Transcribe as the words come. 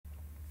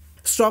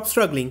Stop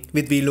struggling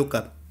with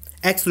VLOOKUP.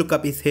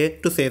 XLOOKUP is here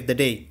to save the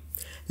day.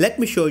 Let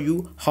me show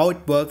you how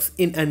it works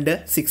in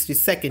under 60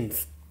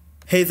 seconds.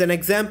 Here's an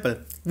example.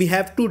 We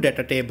have two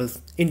data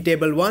tables. In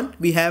table 1,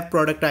 we have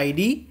product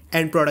ID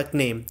and product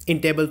name.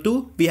 In table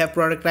 2, we have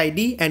product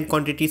ID and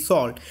quantity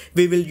sold.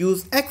 We will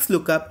use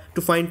XLOOKUP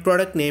to find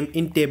product name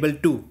in table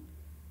 2.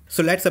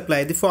 So let's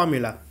apply the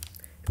formula.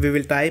 We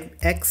will type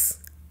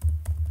XLOOKUP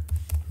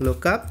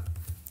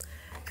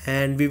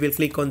and we will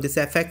click on this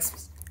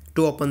FX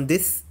to open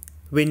this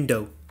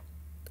window.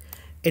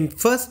 In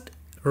first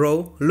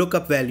row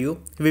lookup value,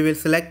 we will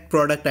select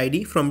product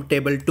ID from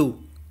table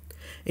 2.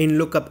 In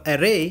lookup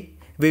array,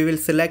 we will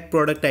select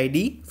product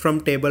ID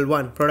from table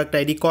 1, product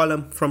ID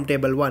column from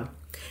table 1.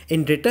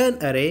 In return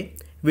array,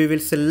 we will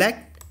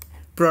select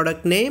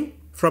product name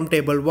from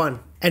table 1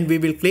 and we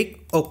will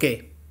click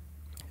OK.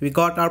 We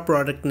got our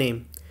product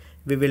name.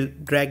 We will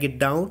drag it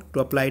down to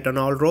apply it on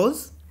all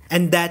rows.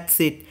 And that's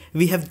it.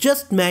 We have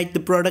just matched the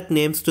product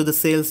names to the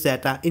sales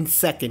data in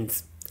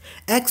seconds.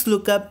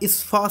 XLOOKUP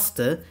is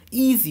faster,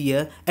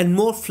 easier, and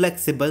more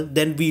flexible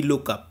than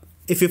VLOOKUP.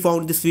 If you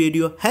found this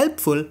video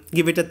helpful,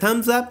 give it a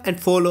thumbs up and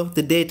follow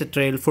the data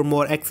trail for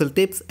more Excel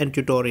tips and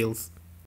tutorials.